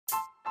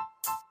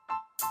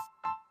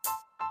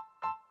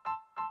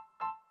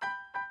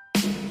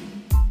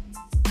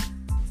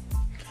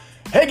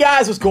Hey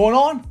guys, what's going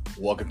on?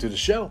 Welcome to the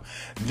show.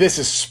 This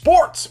is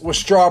Sports with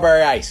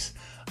Strawberry Ice.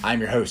 I'm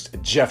your host,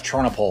 Jeff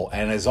Turnipole,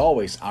 and as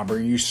always, I'm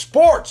bringing you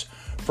sports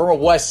from a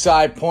West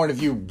Side point of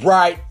view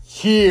right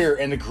here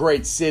in the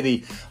great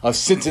city of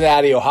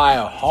Cincinnati,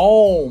 Ohio,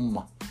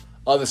 home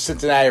of the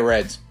Cincinnati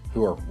Reds,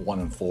 who are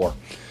 1-4.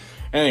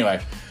 Anyway,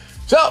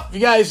 so if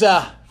you guys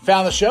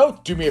found the show,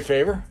 do me a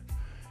favor.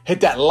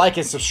 Hit that like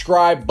and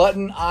subscribe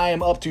button. I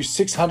am up to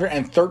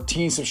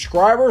 613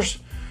 subscribers.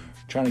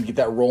 Trying to get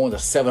that rolling to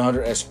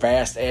 700 as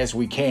fast as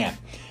we can.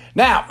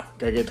 Now,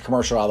 gotta get the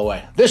commercial out of the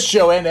way. This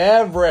show and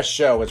every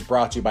show is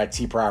brought to you by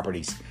T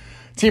Properties.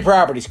 T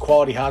Properties,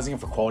 quality housing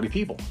for quality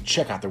people.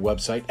 Check out their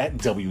website at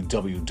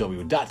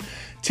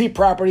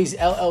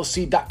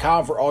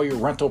www.tpropertiesllc.com for all your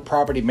rental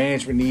property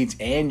management needs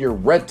and your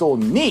rental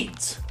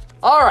needs.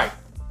 All right,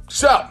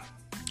 so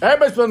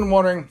everybody's been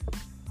wondering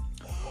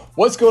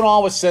what's going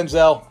on with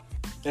Senzel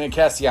and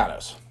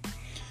Castellanos.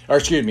 Or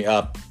excuse me,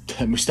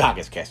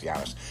 Moustakas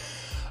Castellanos.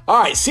 All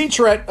right, C.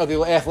 Trent of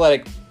The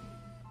Athletic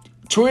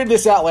tweeted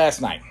this out last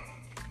night.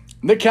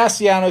 Nick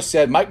Castellanos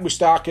said Mike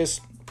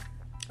Moustakas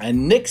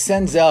and Nick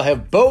Senzel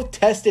have both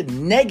tested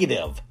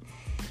negative.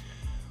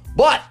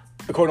 But,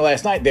 according to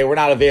last night, they were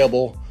not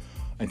available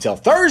until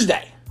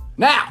Thursday.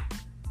 Now,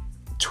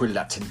 tweeted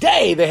out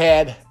today they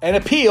had an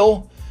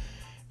appeal,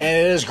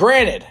 and it is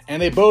granted.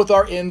 And they both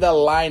are in the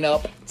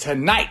lineup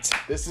tonight.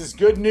 This is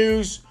good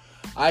news.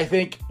 I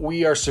think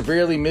we are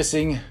severely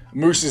missing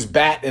Moose's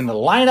bat in the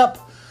lineup.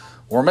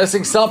 We're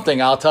missing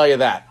something, I'll tell you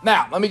that.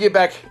 Now, let me get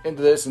back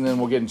into this, and then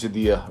we'll get into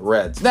the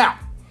Reds. Now,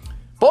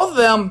 both of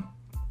them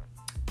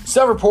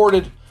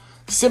self-reported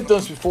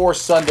symptoms before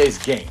Sunday's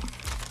game.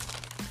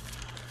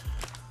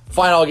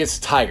 Final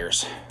against the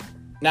Tigers.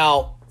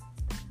 Now,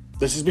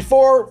 this is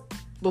before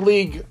the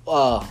league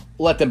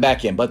let them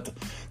back in, but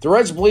the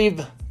Reds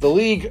believe the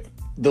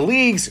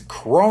league's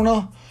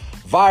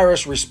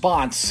coronavirus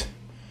response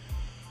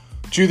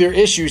to their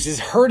issues is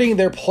hurting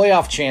their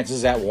playoff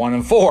chances at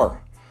 1-4.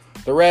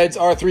 The Reds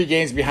are 3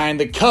 games behind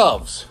the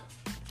Cubs.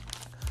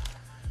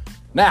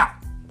 Now,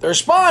 the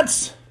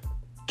response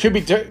could be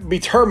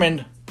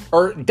determined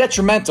or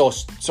detrimental,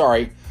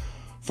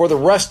 for the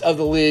rest of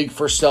the league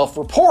for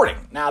self-reporting.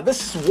 Now,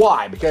 this is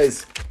why,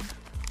 because,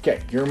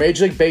 you're a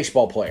Major League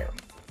Baseball player.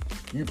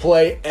 You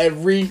play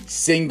every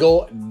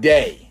single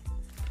day.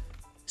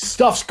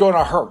 Stuff's going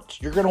to hurt.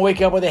 You're going to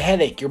wake up with a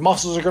headache. Your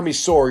muscles are going to be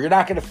sore. You're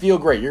not going to feel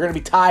great. You're going to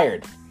be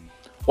tired.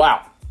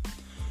 Wow.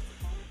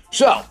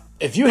 So,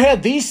 if you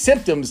have these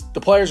symptoms,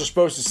 the players are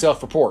supposed to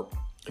self-report.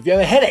 If you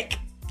have a headache,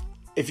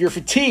 if you're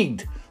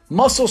fatigued,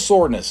 muscle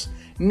soreness,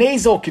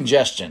 nasal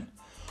congestion,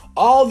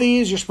 all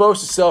these you're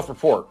supposed to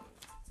self-report.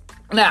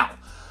 Now,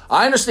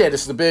 I understand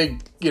this is a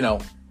big,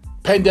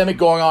 pandemic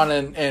going on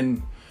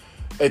and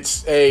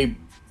it's a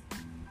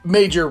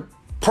major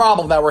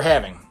problem that we're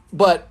having.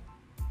 But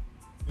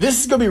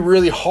this is going to be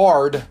really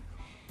hard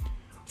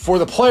for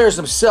the players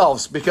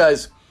themselves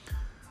because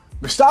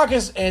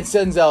Moustakas and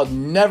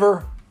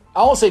Senzel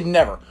I won't say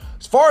never.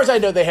 As far as I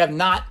know, they have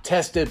not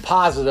tested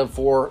positive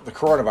for the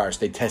coronavirus.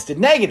 They tested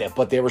negative,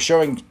 but they were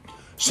showing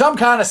some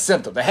kind of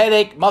symptom. A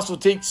headache, muscle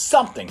fatigue,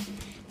 something.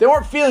 They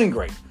weren't feeling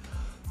great.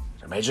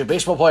 They're Major League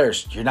Baseball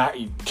players.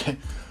 I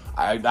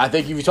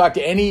think if you talk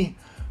to any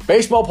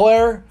baseball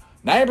player,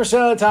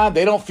 90% of the time,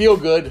 they don't feel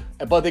good,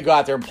 but they go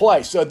out there and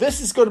play. So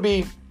this is going to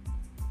be,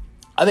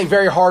 I think,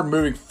 very hard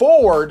moving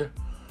forward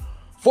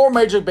for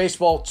Major League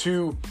Baseball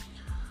to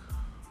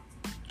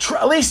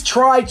at least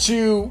try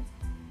to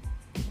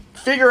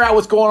figure out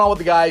what's going on with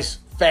the guys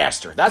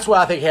faster. That's what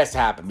I think has to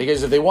happen.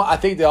 Because if they want, I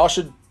think they all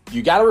should,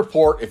 you got to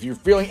report. If you're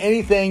feeling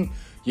anything,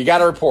 you got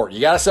to report.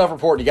 You got to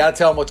self-report. You got to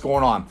tell them what's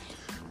going on.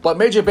 But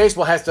Major League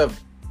Baseball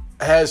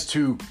has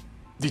to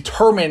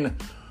determine,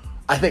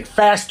 I think,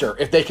 faster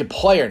if they can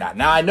play or not.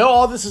 Now, I know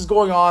all this is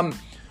going on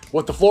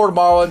with the Florida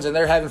Marlins and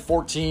they're having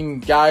 14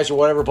 guys or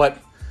whatever, but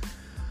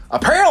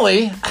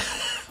apparently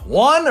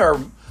one or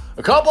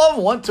a couple of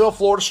them went to a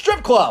Florida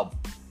strip club.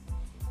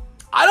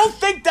 I don't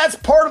think that's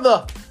part of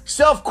the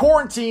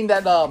self-quarantine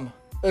that the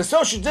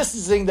social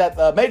distancing that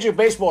Major League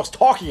Baseball is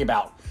talking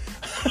about.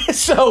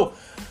 So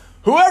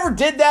whoever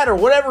did that or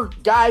whatever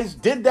guys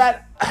did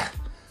that,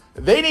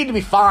 they need to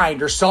be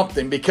fined or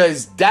something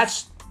because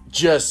that's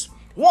just,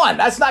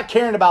 that's not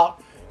caring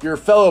about your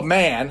fellow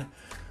man,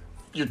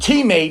 your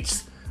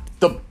teammates,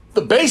 the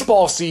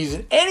baseball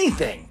season,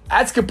 anything.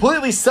 That's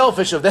completely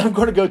selfish of them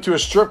going to go to a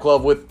strip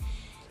club with...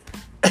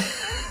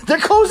 They're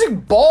closing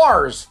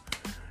bars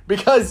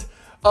because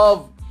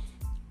of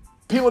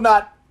people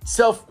not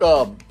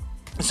social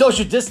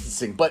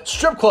distancing, but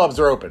strip clubs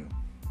are open.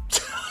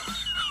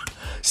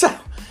 So,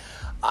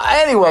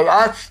 anyway,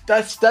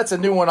 that's a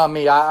new one on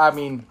me. I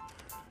mean,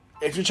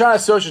 if you're trying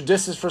to social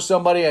distance for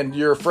somebody and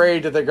you're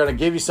afraid that they're going to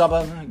give you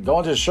something,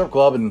 going to a strip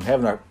club and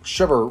having a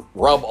sugar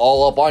rub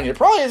all up on you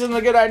probably isn't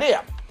a good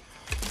idea.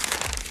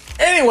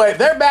 Anyway,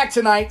 they're back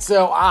tonight,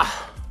 so I'm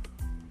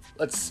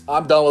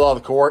done with all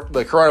the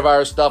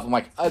coronavirus stuff. I'm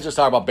like, let's just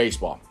talk about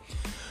baseball.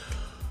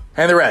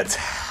 And the Reds.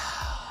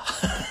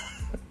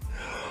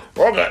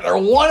 Okay, they're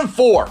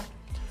 1-4.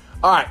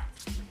 All right,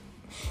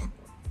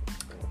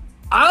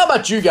 I don't know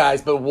about you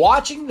guys, but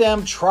watching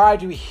them try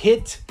to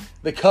hit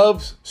the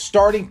Cubs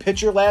starting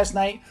pitcher last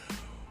night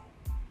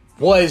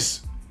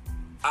was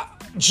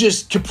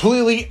just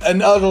completely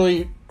and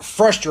utterly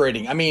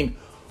frustrating. I mean,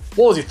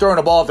 what was he throwing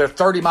the ball up there,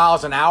 30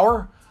 miles an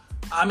hour?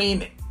 I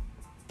mean,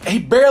 he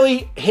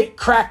barely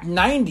cracked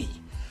 90.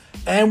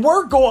 And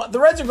the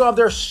Reds are going up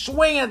there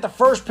swinging at the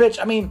first pitch.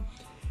 I mean,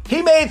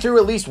 he made it through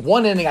at least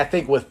one inning, I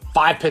think, with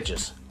 5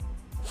 pitches.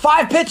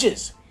 5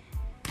 pitches.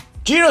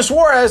 Gino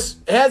Suarez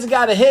hasn't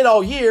got a hit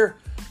all year.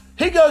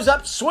 He goes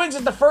up, swings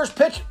at the first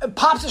pitch, and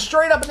pops it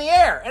straight up in the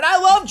air. And I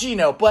love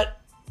Gino, but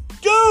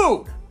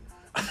dude,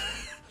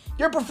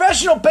 you're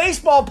professional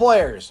baseball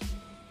players.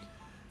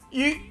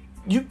 You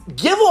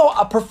give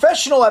a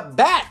professional at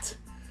bat.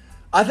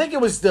 I think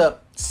it was the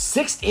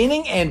 6th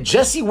inning, and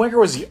Jesse Winker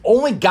was the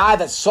only guy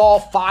that saw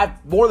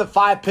more than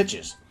 5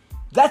 pitches.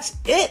 That's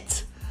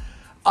it.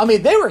 I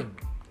mean, they were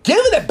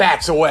giving the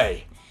bats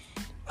away.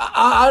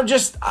 I was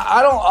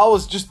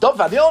just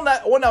dumbfounded. The only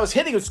one that was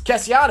hitting was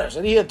Castellanos,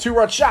 and he had a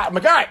 2-run shot. I'm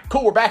like, all right,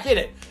 cool, we're back in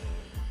it.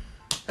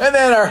 And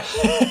then our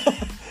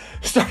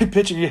starting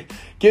pitcher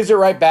gives it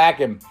right back,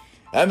 and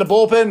the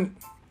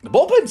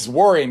bullpen's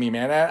worrying me,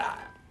 man.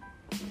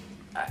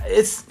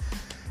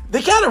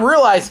 They kind of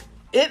realize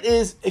it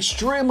is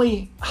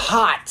extremely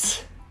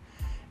hot,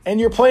 and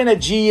you're playing at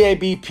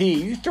GABP.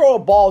 You throw a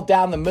ball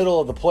down the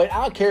middle of the plate,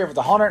 I don't care if it's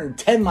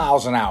 110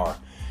 miles an hour.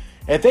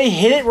 If they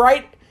hit it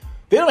right,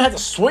 they don't have to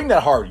swing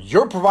that hard.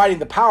 You're providing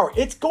the power.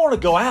 It's going to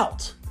go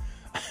out.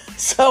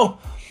 So,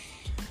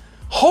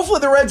 hopefully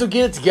the Reds will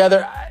get it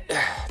together.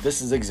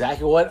 This is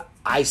exactly what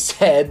I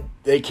said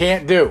they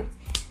can't do.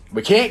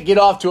 We can't get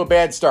off to a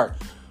bad start.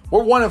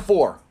 We're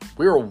 1-4.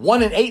 We were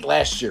 1-8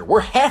 last year. We're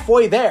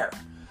halfway there.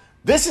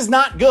 This is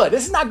not good.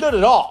 This is not good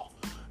at all.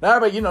 Now,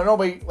 everybody,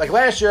 nobody, like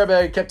last year,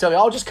 everybody kept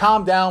telling me, just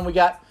calm down. We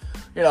got,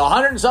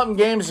 100 and something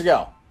games to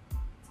go.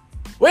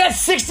 We had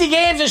 60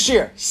 games this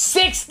year.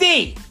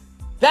 60!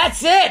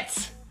 That's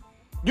it!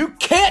 You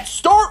can't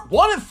start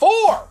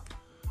 1-4.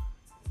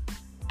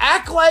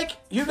 Act like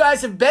you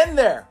guys have been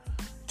there.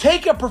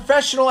 Take a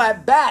professional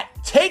at bat.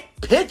 Take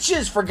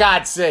pitches, for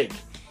God's sake.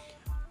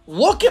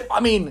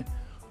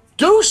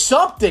 Do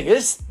something.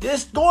 This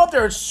going up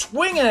there and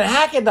swinging and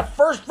hacking the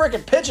first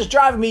freaking pitch is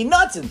driving me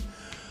nuts. And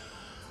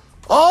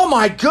oh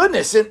my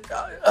goodness! We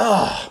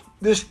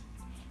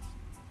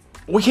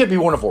can't be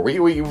 1-4.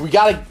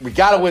 We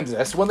gotta win this.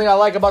 That's one thing I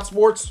like about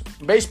sports,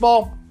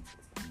 baseball.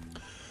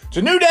 It's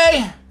a new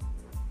day.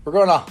 We're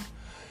gonna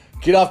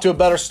get off to a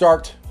better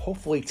start.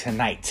 Hopefully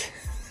tonight.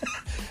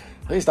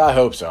 At least I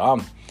hope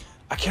so.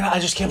 I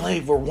just can't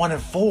believe we're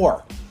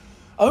 1-4.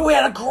 I mean, we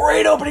had a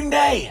great opening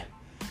day.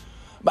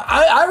 But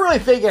I really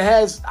think it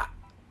has,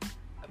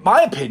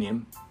 my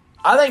opinion,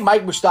 I think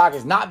Mike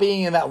Moustakas not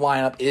being in that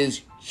lineup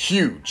is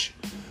huge.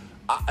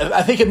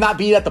 I think him not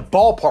being at the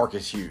ballpark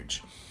is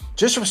huge.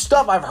 Just from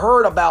stuff I've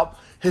heard about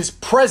his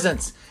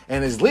presence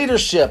and his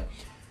leadership,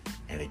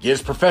 and he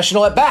gives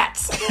professional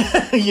at-bats.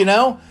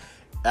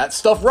 That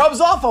stuff rubs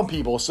off on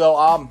people.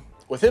 So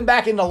with him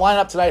back in the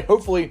lineup tonight,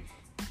 hopefully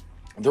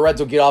the Reds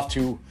will get off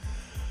to,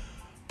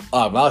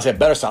 I say a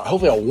better start,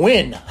 hopefully a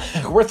win.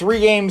 We're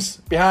 3 games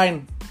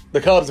behind the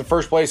Cubs in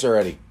first place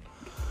already.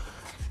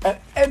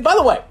 And by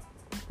the way,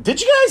 did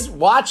you guys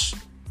watch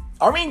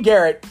Armin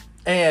Garrett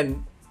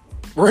and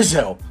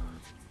Rizzo?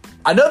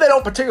 I know they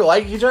don't particularly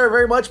like each other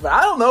very much, but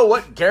I don't know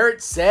what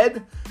Garrett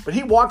said, but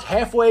he walked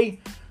halfway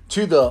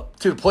to the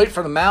plate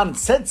from the mound and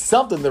said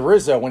something to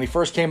Rizzo when he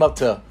first came up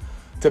to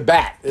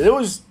bat. It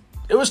was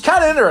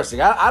kind of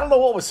interesting. I don't know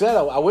what was said.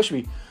 I wish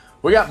we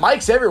got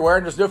mics everywhere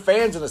and there's no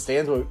fans in the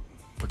stands, but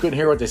we couldn't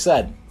hear what they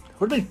said.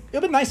 It would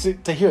have been nice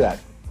to hear that.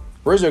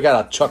 Rizzo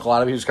got a chuckle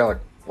out of it. He was kind of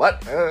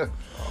like, what?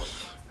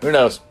 Who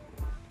knows?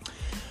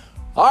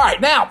 All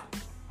right, now,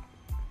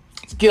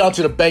 let's get on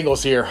to the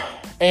Bengals here.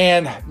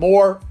 And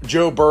more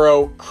Joe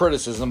Burrow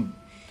criticism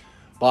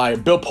by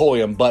Bill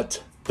Polian.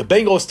 But the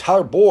Bengals'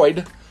 Tyler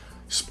Boyd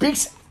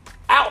speaks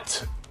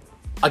out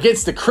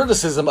against the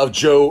criticism of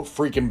Joe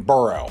freaking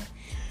Burrow.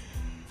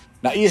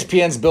 Now,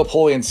 ESPN's Bill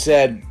Polian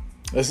said,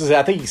 I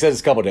think he said this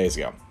a couple days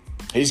ago,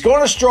 he's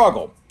going to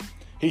struggle.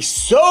 He's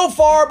so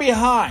far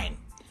behind.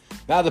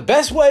 Now, the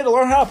best way to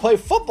learn how to play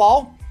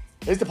football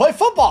is to play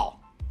football.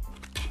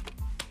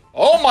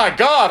 Oh my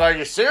God, are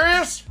you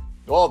serious?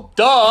 Well,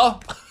 duh.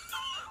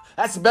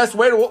 That's the best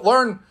way to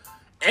learn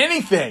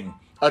anything.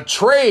 A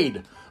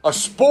trade, a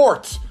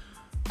sport,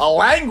 a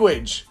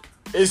language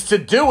is to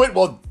do it.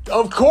 Well,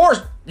 of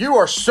course, you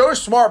are so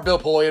smart, Bill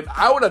Polian.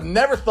 I would have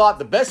never thought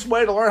the best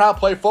way to learn how to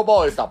play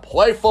football is to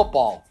play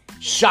football.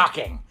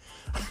 Shocking.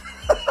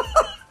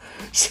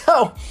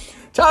 So,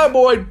 Tyler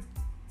Boyd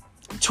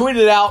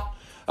tweeted out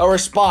a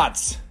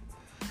response.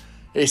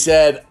 He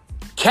said,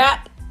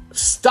 Cap,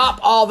 stop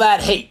all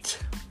that hate.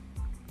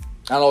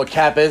 I don't know what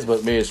Cap is,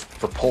 but maybe it's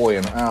for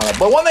Polian. I don't know.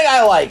 But one thing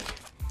I like,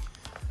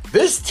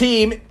 this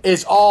team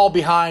is all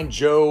behind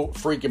Joe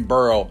freaking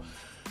Burrow.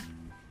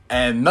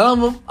 And none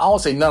of them, I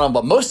won't say none of them,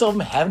 but most of them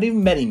haven't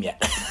even met him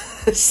yet.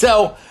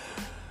 So,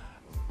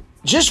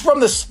 just from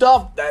the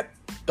stuff that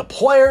the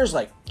players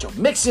like Joe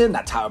Mixon,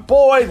 that Tyler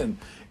Boyd, and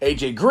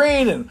AJ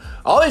Green, and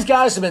all these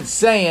guys have been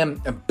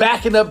saying and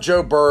backing up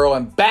Joe Burrow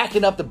and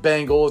backing up the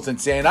Bengals and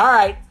saying, all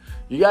right,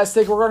 you guys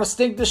think we're going to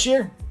stink this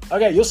year?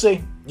 Okay, you'll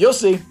see. You'll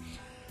see.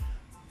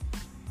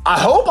 I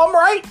hope I'm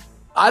right.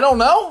 I don't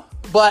know.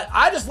 But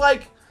I just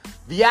like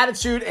the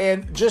attitude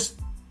and just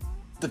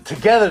the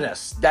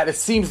togetherness that it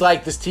seems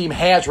like this team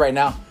has right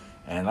now.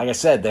 And like I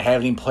said, they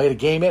haven't even played a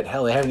game yet.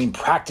 Hell, they haven't even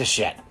practiced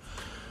yet.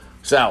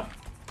 So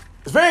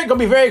it's going to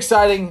be very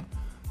exciting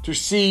to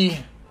see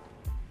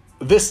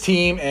this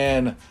team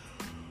and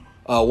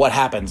what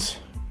happens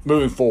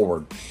moving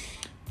forward.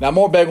 Now,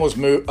 more Bengals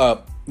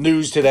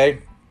news today.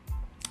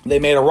 They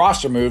made a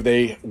roster move.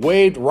 They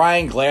waived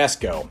Ryan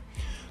Glasgow.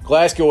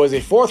 Glasgow was a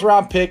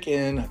 4th-round pick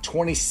in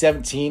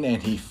 2017,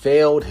 and he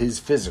failed his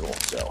physical.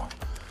 So,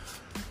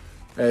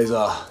 as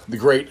the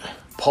great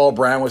Paul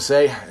Brown would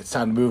say, it's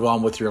time to move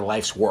on with your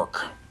life's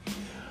work.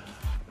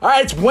 All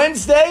right, it's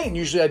Wednesday, and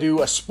usually I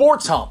do a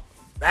sports hump.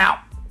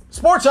 Now,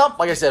 sports hump,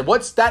 like I said,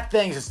 what's that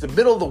thing? It's the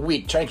middle of the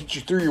week, trying to get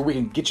you through your week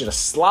and get you to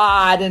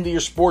slide into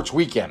your sports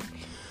weekend.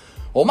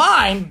 Well,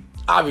 mine,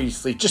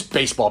 obviously, just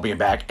baseball being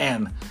back.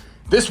 And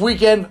this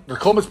weekend, the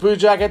Columbus Blue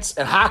Jackets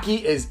and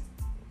hockey is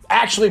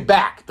actually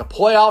back. The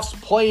playoffs,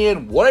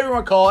 play-in, whatever you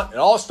want to call it, it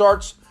all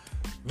starts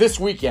this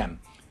weekend.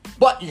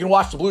 But you can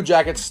watch the Blue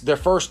Jackets. Their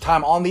first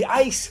time on the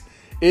ice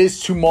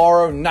is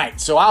tomorrow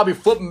night. So I'll be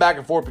flipping back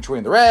and forth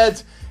between the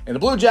Reds and the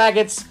Blue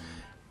Jackets.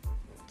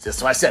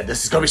 That's what I said.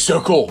 This is going to be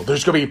so cool.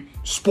 There's going to be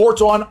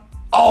sports on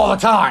all the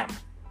time.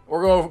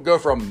 We're going to go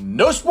from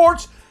no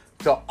sports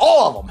to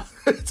all of them.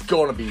 It's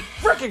going to be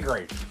freaking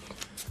great.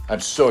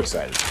 I'm so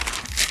excited.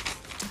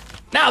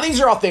 Now,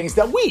 these are all things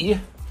that we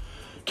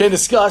can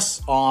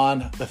discuss on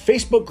the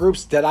Facebook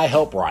groups that I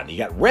help run. You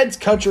got Reds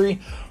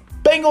Country,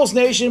 Bengals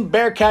Nation,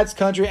 Bearcats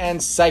Country,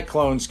 and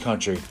Cyclones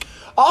Country.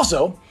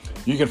 Also,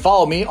 you can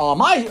follow me on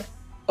my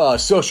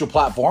social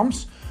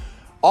platforms,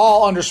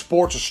 all under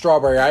Sports with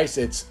Strawberry Ice.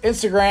 It's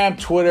Instagram,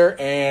 Twitter,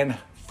 and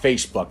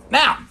Facebook.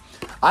 Now,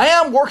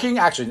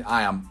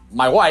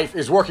 my wife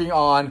is working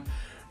on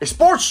a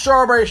Sports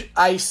Strawberry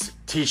Ice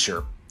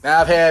t-shirt.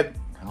 Now, I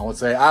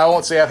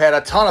won't say I've had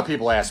a ton of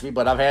people ask me,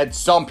 but I've had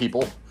some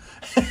people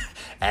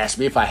ask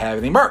me if I have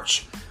any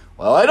merch.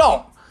 Well, I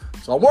don't.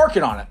 So I'm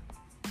working on it.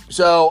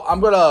 So I'm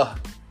going to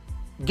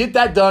get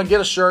that done,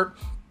 get a shirt,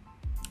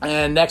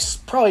 and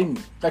probably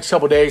next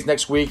couple days,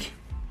 next week,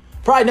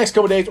 probably next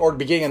couple days or the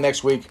beginning of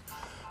next week,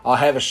 I'll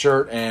have a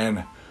shirt.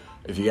 And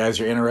if you guys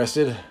are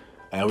interested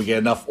and we get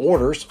enough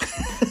orders,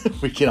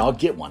 we can all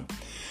get one.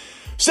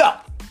 So,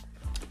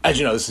 as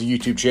you know, this is a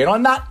YouTube channel,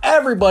 and not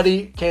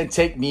everybody can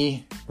take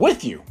me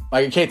with you.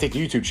 Like, you can't take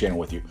the YouTube channel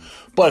with you.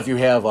 But if you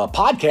have a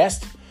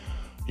podcast,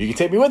 you can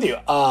take me with you.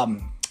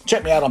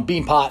 Check me out on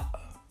Beanpot,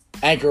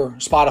 Anchor,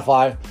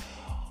 Spotify,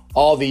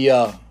 all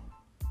the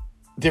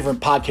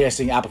different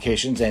podcasting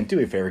applications. And do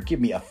me a favor,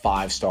 give me a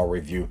 5-star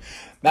review.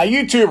 Now,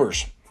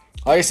 YouTubers,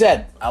 like I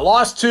said, I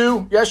lost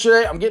 2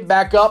 yesterday. I'm getting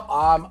back up.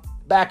 I'm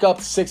back up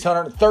to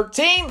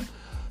 613.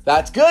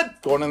 That's good.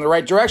 Going in the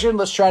right direction.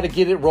 Let's try to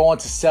get it rolling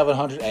to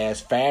 700 as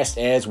fast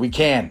as we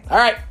can. All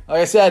right. Like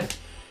I said,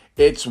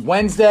 it's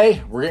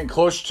Wednesday. We're getting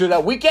closer to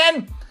that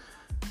weekend.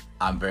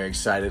 I'm very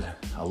excited.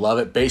 I love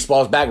it.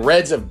 Baseball's back.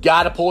 Reds have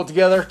got to pull it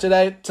together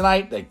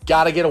tonight. They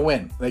got to get a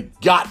win. They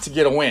got to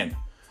get a win.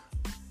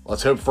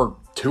 Let's hope for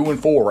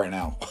 2-4 right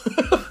now.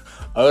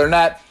 Other than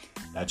that,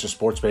 that's just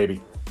sports,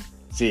 baby.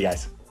 See you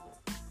guys.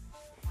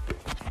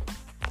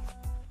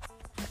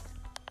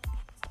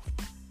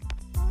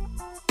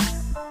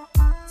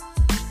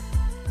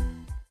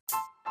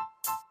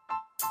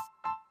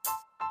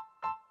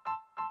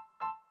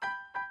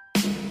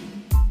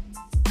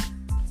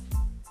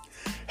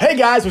 Hey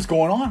guys, what's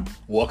going on?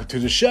 Welcome to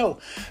the show.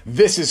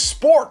 This is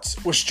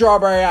Sports with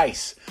Strawberry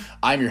Ice.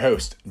 I'm your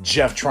host,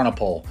 Jeff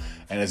Trunapole.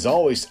 And as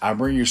always, I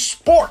bring you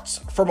sports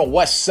from a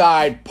West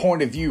Side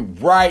point of view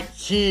right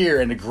here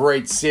in the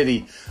great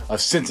city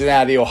of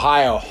Cincinnati,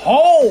 Ohio,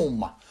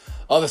 home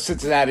of the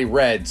Cincinnati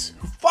Reds,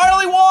 who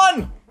finally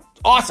won.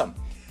 Awesome.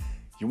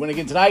 You win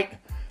again tonight.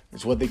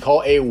 It's what they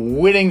call a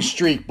winning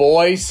streak,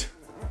 boys.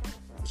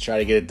 Let's try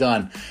to get it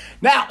done.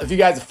 Now, if you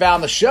guys have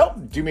found the show,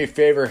 do me a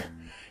favor.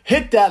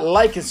 Hit that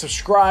like and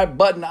subscribe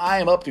button. I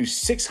am up to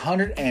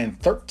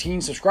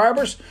 613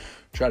 subscribers.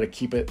 Try to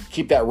keep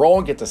that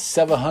rolling, get to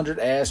 700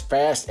 as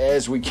fast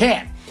as we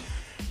can.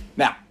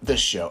 Now,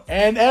 this show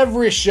and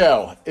every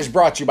show is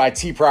brought to you by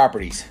T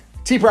Properties.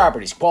 T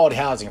Properties, quality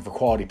housing for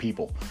quality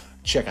people.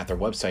 Check out their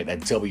website at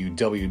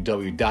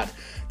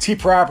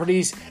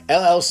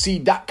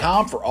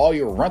www.tpropertiesllc.com for all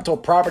your rental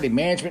property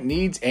management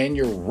needs and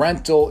your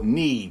rental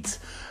needs.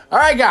 All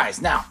right,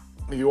 guys. Now,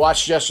 if you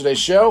watched yesterday's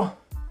show,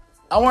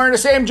 I'm wearing the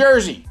same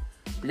jersey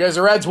because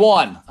the Reds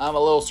won. I'm a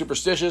little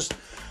superstitious.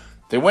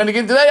 They win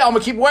again today, I'm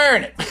going to keep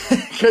wearing it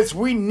because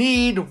we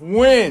need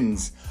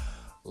wins.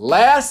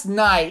 Last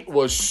night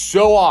was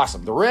so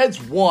awesome. The Reds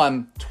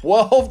won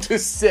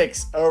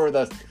 12-6 over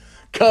the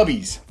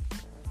Cubbies.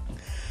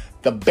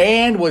 The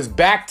band was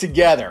back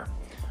together.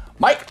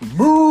 Mike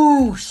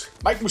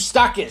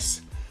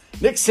Moustakis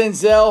Nick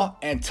Senzel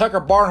and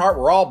Tucker Barnhart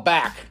were all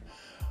back.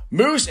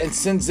 Moose and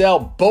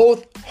Senzel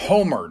both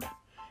homered.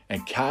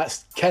 And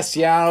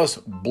Castellanos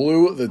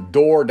blew the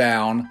door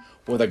down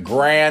with a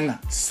grand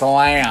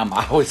slam.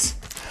 I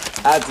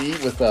had to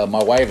eat with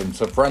my wife and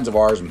some friends of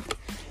ours. And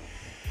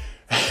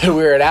we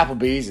were at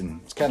Applebee's,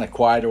 and it's kind of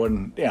quiet. There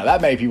wasn't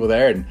that many people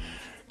there. And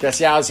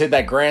Castellanos hit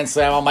that grand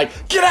slam. I'm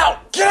like, get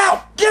out, get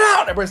out, get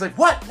out. Everybody's like,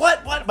 what?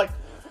 I'm like,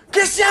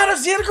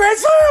 Castellanos hit a grand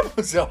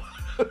slam. So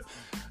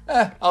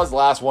I was the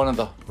last one in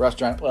the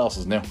restaurant. What else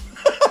is new?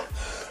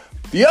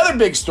 The other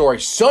big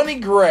story, Sonny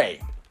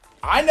Gray.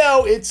 I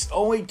know it's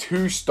only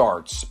 2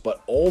 starts,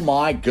 but oh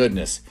my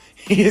goodness,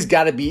 he has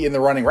got to be in the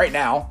running right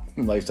now.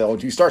 Like I said, only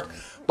 2 starts,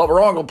 but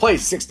we're only going to play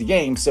 60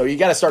 games, so you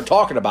got to start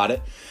talking about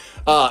it.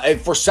 And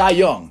for Cy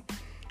Young,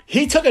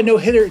 he took a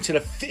no-hitter into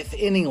the 5th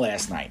inning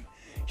last night.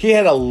 He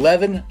had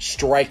 11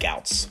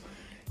 strikeouts.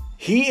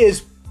 He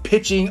is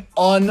pitching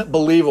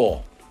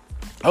unbelievable.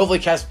 Hopefully,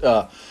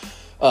 Castellanos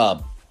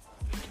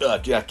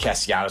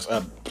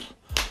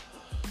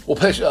will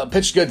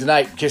pitch good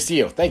tonight.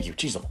 Castillo, thank you.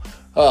 Jeez,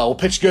 we'll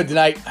pitch good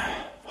tonight.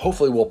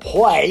 Hopefully we'll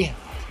play.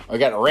 I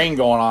got rain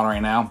going on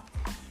right now.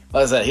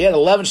 Like I said, he had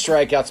 11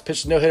 strikeouts,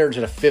 pitched a no-hitter into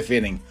the 5th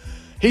inning.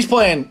 He's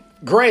playing.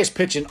 Gray is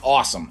pitching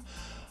awesome.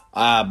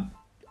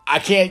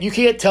 You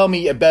can't tell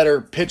me a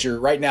better pitcher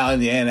right now in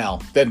the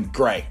NL than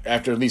Gray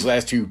after these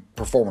last 2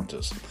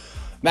 performances.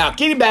 Now,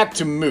 getting back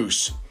to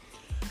Moose.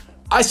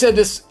 I said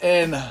this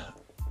in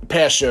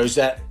past shows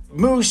that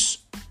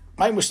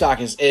Mike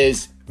Moustakas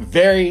is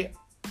very,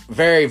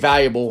 very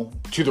valuable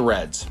to the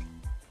Reds.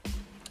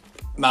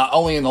 Not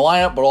only in the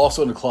lineup, but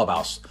also in the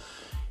clubhouse.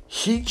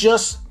 He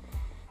just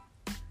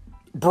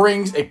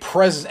brings a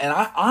presence. And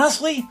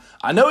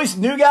I know he's a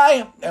new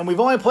guy, and we've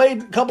only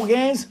played a couple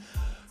games.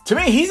 To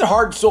me, he's the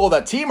heart and soul of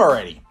that team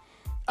already.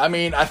 I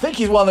mean, I think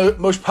he's one of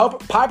the most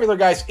popular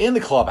guys in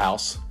the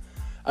clubhouse.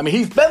 I mean,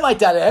 he's been like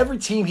that at every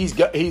team he's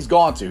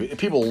gone to.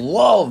 People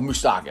love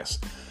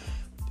Moustakas.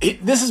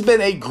 This has been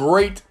a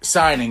great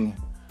signing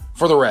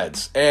for the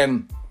Reds.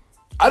 And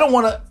I don't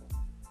want to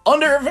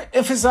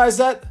underemphasize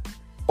that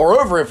or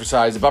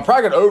overemphasize it, but I'm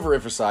probably going to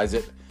overemphasize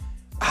it,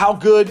 how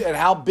good and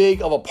how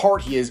big of a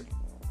part he is.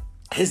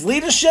 His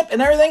leadership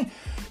and everything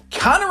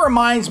kind of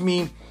reminds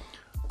me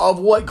of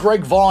what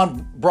Greg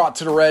Vaughn brought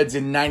to the Reds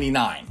in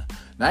 99.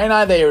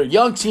 99, they were a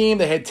young team,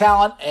 they had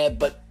talent,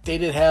 but they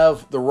didn't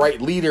have the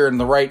right leader and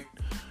the right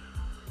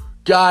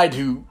guy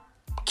to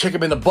kick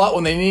them in the butt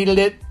when they needed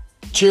it,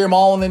 cheer them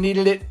on when they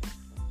needed it.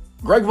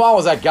 Greg Vaughn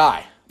was that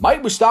guy.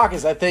 Mike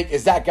Moustakas, I think,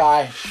 is that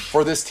guy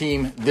for this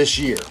team this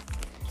year.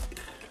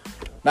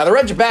 Now, the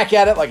Reds are back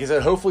at it, like I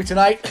said, hopefully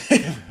tonight,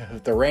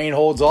 if the rain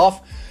holds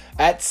off,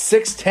 at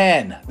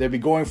 6:10. They'll be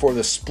going for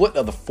the split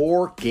of the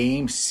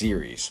 4-game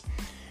series.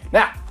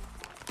 Now,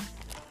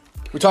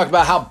 we talked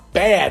about how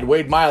bad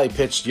Wade Miley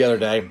pitched the other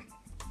day.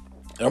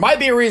 There might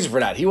be a reason for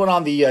that. He went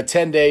on the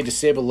 10-day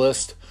disabled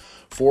list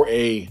for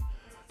a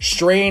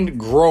strained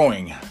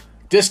growing.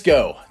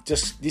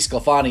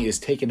 DeSclafani is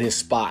taking his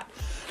spot.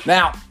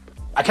 Now,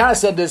 I kind of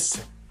said this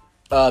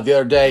the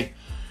other day.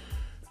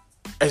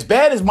 As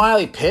bad as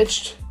Miley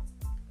pitched,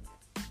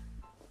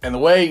 and the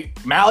way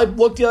Miley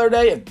looked the other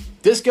day, if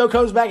Disco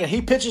comes back and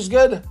he pitches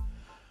good,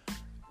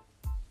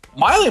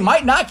 Miley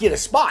might not get a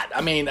spot.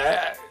 I mean,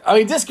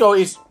 Disco.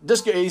 He's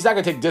not going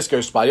to take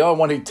Disco's spot. The only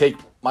one he'd take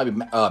might be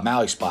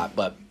Miley's spot.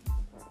 But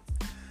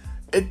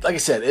like I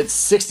said, it's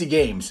 60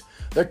 games.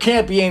 There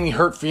can't be any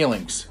hurt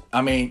feelings.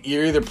 I mean,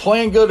 you're either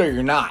playing good or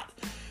you're not.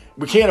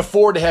 We can't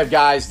afford to have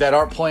guys that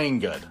aren't playing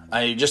good.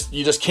 You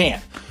just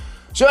can't.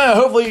 So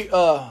hopefully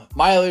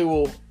Miley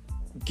will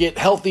get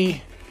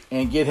healthy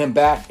and get him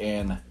back,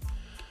 and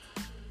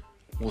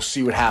we'll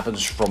see what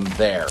happens from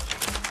there.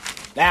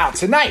 Now,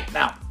 tonight,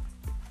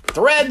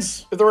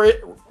 if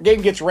the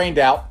game gets rained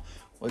out,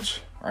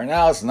 which right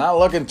now it's not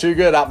looking too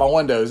good out my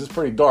windows. It's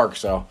pretty dark,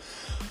 so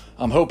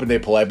I'm hoping they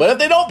play. But if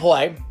they don't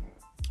play,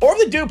 or if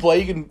they do play,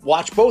 you can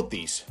watch both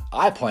these.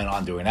 I plan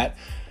on doing that.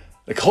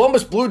 The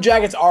Columbus Blue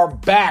Jackets are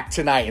back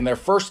tonight in their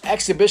first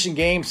exhibition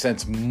game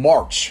since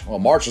March. Well,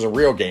 March is a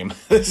real game.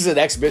 This is an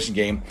exhibition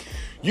game.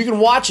 You can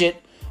watch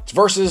it. It's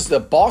versus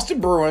the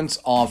Boston Bruins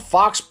on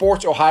Fox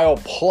Sports Ohio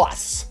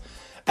Plus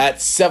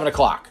at 7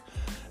 o'clock.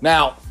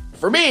 Now,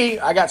 for me,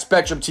 I got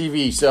Spectrum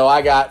TV, so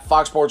I got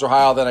Fox Sports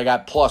Ohio, then I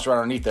got Plus right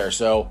underneath there.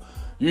 So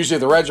usually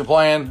if the Reds are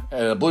playing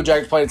and the Blue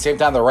Jackets playing at the same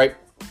time, they're right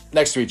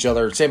next to each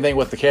other. Same thing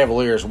with the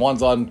Cavaliers.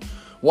 One's on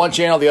one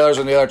channel, the other's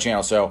on the other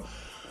channel. So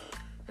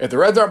if the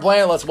Reds aren't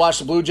playing, let's watch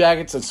the Blue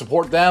Jackets and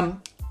support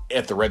them.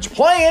 If the Reds are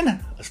playing,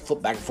 let's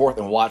flip back and forth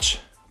and watch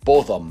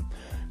both of them.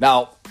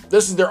 Now,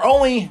 this is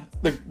the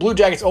Blue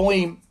Jackets'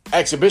 only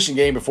exhibition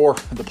game before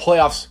the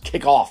playoffs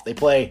kick off. They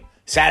play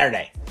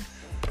Saturday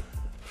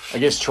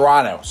against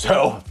Toronto.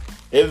 So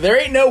there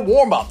ain't no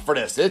warm-up for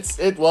this.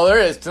 Well, there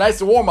is. Tonight's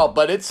the warm-up,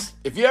 but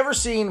if you ever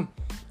seen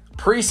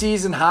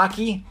preseason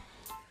hockey,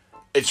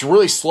 it's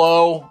really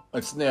slow.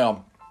 It's,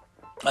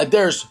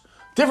 there's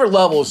different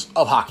levels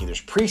of hockey.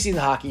 There's preseason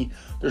hockey,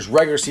 there's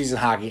regular season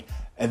hockey,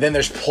 and then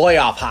there's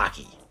playoff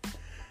hockey.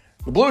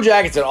 the Blue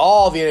Jackets and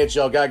all the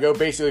NHL got to go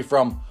basically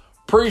from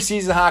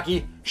preseason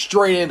hockey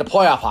straight into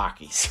playoff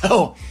hockey.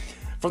 So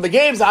from the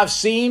games I've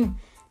seen,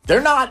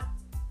 they're not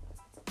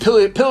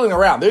pilling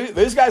around.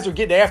 Those guys are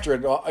getting after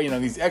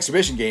it, these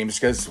exhibition games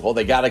because, well,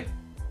 they got to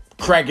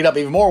crank it up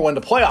even more when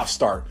the playoffs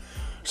start.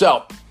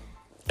 So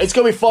it's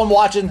going to be fun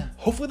watching,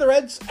 hopefully, the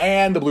Reds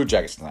and the Blue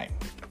Jackets tonight.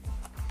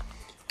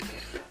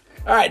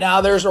 All right,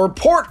 now there's a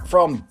report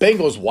from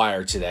Bengals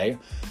Wire today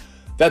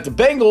that the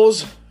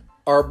Bengals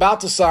are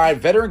about to sign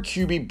veteran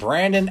QB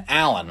Brandon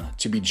Allen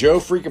to be Joe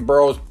freaking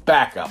Burrow's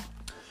backup.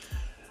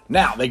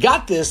 Now, they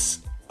got this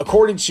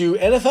according to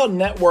NFL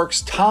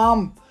Network's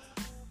Tom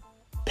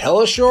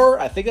Pelisseur,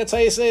 I think that's how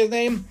you say his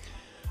name.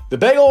 The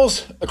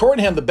Bengals,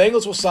 according to him, the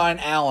Bengals will sign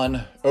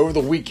Allen over the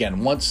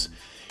weekend once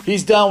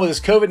he's done with his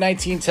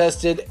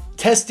COVID-19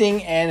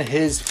 testing and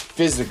his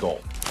physical.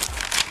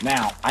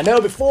 Now, I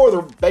know before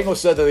the Bengals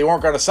said that they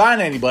weren't going to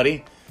sign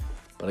anybody,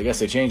 but I guess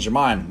they changed their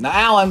mind. Now,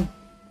 Allen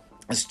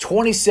is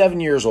 27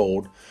 years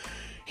old.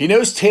 He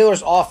knows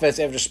Taylor's offense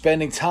after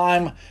spending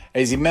time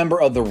as a member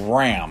of the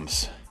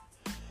Rams.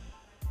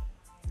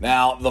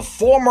 Now, the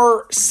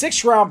former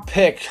 6th-round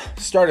pick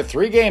started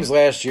 3 games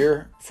last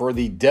year for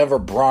the Denver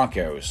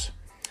Broncos.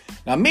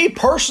 Now, me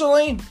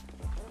personally,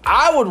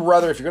 I would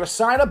rather, if you're going to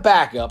sign a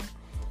backup,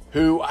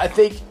 who I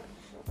think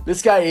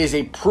this guy is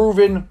a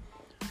proven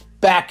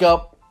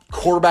backup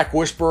quarterback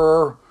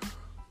whisperer,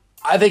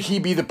 I think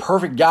he'd be the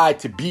perfect guy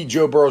to be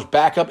Joe Burrow's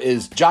backup,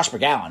 is Josh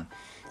McCown.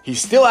 He's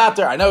still out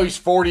there. I know he's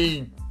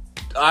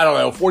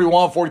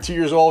 41, 42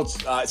 years old,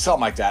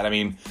 something like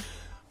that.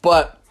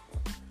 But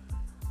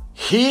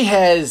he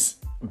has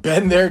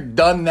been there,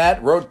 done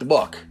that, wrote the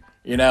book,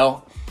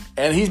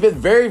 and he's been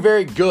very,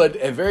 very good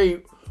and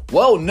very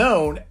well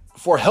known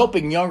for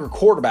helping younger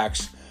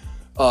quarterbacks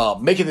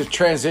making the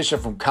transition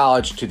from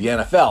college to the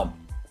NFL.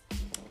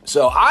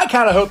 So I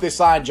kind of hope they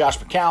sign Josh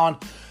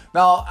McCown.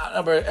 Now,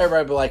 everybody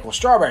will be like, well,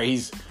 Strawberry,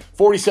 he's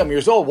 47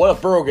 years old. What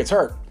if Burrow gets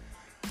hurt?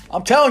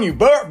 I'm telling you,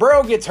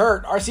 Burrow gets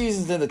hurt, our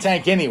season's in the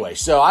tank anyway.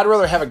 So I'd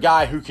rather have a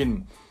guy who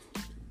can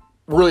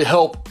really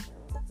help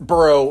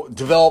Burrow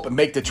develop and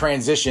make the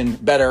transition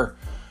better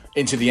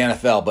into the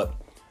NFL. But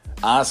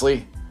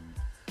honestly,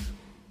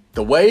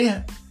 the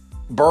way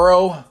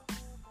Burrow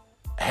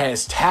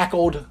has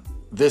tackled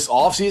this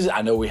offseason,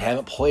 I know we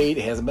haven't played,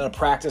 it hasn't been a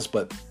practice,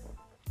 but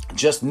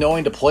just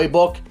knowing the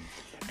playbook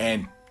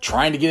and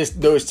trying to get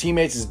those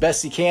teammates as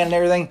best he can and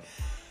everything,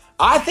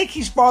 I think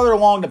he's farther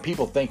along than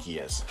people think he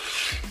is.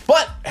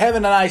 But having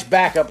a nice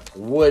backup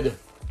would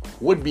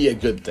be a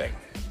good thing.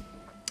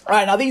 All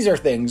right, now these are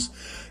things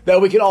that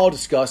we can all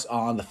discuss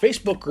on the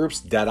Facebook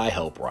groups that I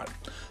help run.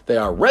 They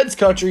are Reds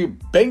Country,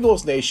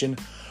 Bengals Nation,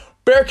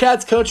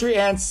 Bearcats Country,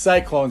 and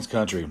Cyclones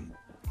Country.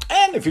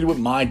 And if you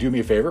wouldn't mind, do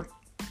me a favor.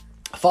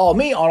 Follow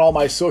me on all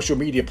my social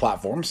media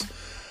platforms.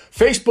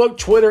 Facebook,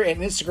 Twitter,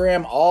 and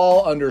Instagram,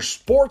 all under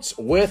Sports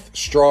with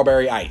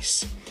Strawberry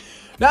Ice.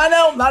 Now, I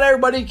know not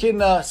everybody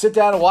can sit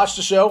down and watch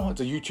the show.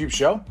 It's a YouTube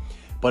show.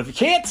 But if you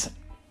can't,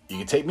 you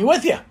can take me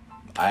with you.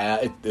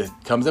 It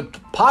comes in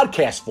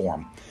podcast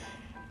form.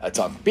 It's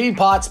on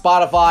Beanpot,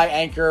 Spotify,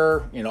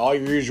 Anchor, all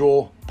your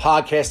usual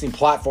podcasting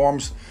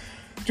platforms.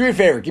 Do me a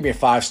favor, give me a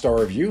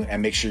 5-star review,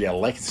 and make sure you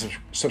like and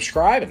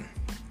subscribe, and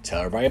tell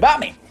everybody about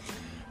me.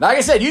 Now, like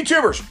I said,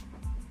 YouTubers,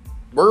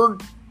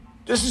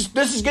 this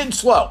is getting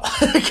slow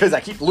because I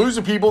keep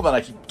losing people, then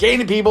I keep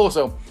gaining people.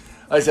 So,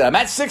 like I said, I'm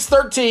at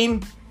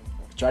 613.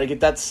 Try to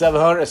get that to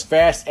 700 as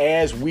fast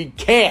as we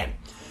can.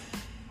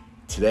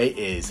 Today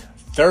is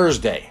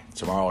Thursday.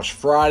 Tomorrow is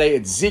Friday.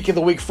 It's Zeke of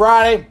the Week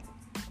Friday.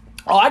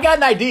 Oh, I got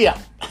an idea.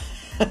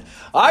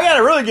 I got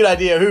a really good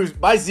idea who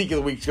my Zeke of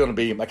the Week is going to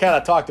be. I kind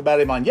of talked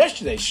about him on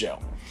yesterday's show.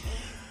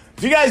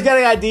 If you guys got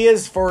any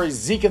ideas for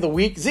Zeke of the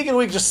Week, Zeke of the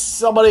Week is just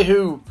somebody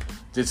who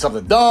did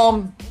something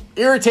dumb,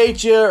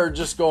 irritates you, or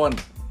just going,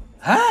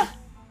 huh?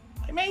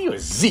 Hey, man, you a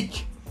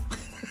Zeke.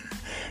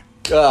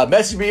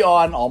 Message me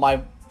on all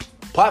my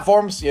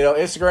platforms,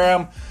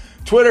 Instagram,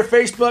 Twitter,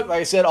 Facebook.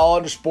 Like I said, all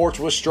under Sports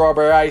with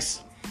Strawberry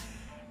Ice.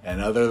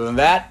 And other than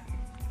that,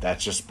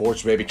 that's just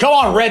sports, baby. Come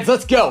on, Reds,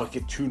 let's go. Let's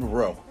get 2 in a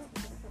row.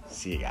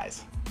 See you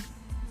guys.